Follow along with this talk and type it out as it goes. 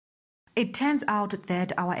It turns out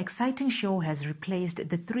that our exciting show has replaced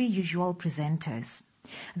the three usual presenters.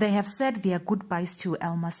 They have said their goodbyes to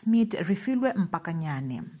Elma Smith, Refilwe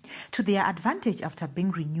Mpakanyane, to their advantage after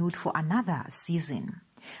being renewed for another season.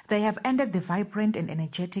 They have ended the vibrant and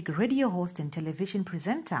energetic radio host and television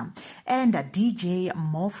presenter and DJ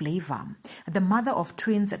Moflava, the mother of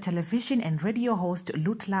twins television and radio host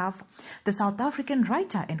Lootlove, the South African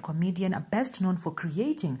writer and comedian best known for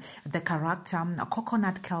creating the character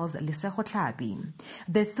Coconut Curls Lesego.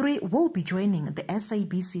 The three will be joining the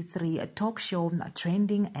SABC3 talk show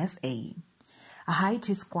Trending SA. Hi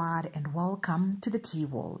T-Squad and welcome to the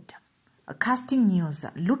T-World. Casting news: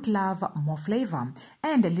 Lootlove, Moflava,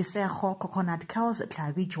 and Lesego Coconut Curls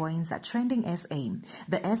joins Trending SA.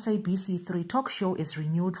 The SABC3 talk show is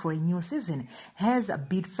renewed for a new season, has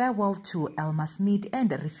bid farewell to Elma Smith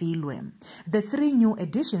and Refilwe. The three new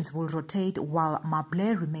editions will rotate while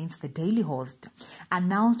Mabler remains the daily host,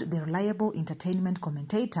 announced the reliable entertainment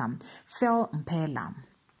commentator Phil Mpela.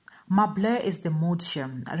 Mabler is the mood show.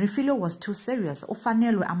 Refilwe was too serious.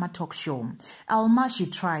 Ufanelwe ama talk show. Elma, she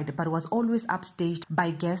tried but was always upstaged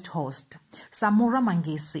by guest host. Samura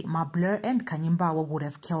Mangesi, Mabler and Kanyimbawa would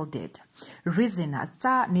have killed it. Reason: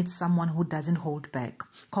 Tsa needs someone who doesn't hold back.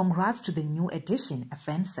 Congrats to the new edition, a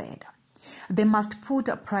fan said. They must put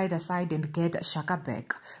pride aside and get Shaka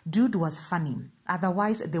back. Dude was funny.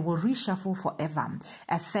 Otherwise, they will reshuffle forever,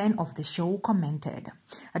 a fan of the show commented.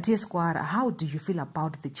 T-Squad, how do you feel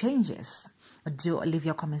about the changes? Do leave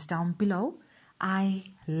your comments down below. I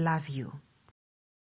love you.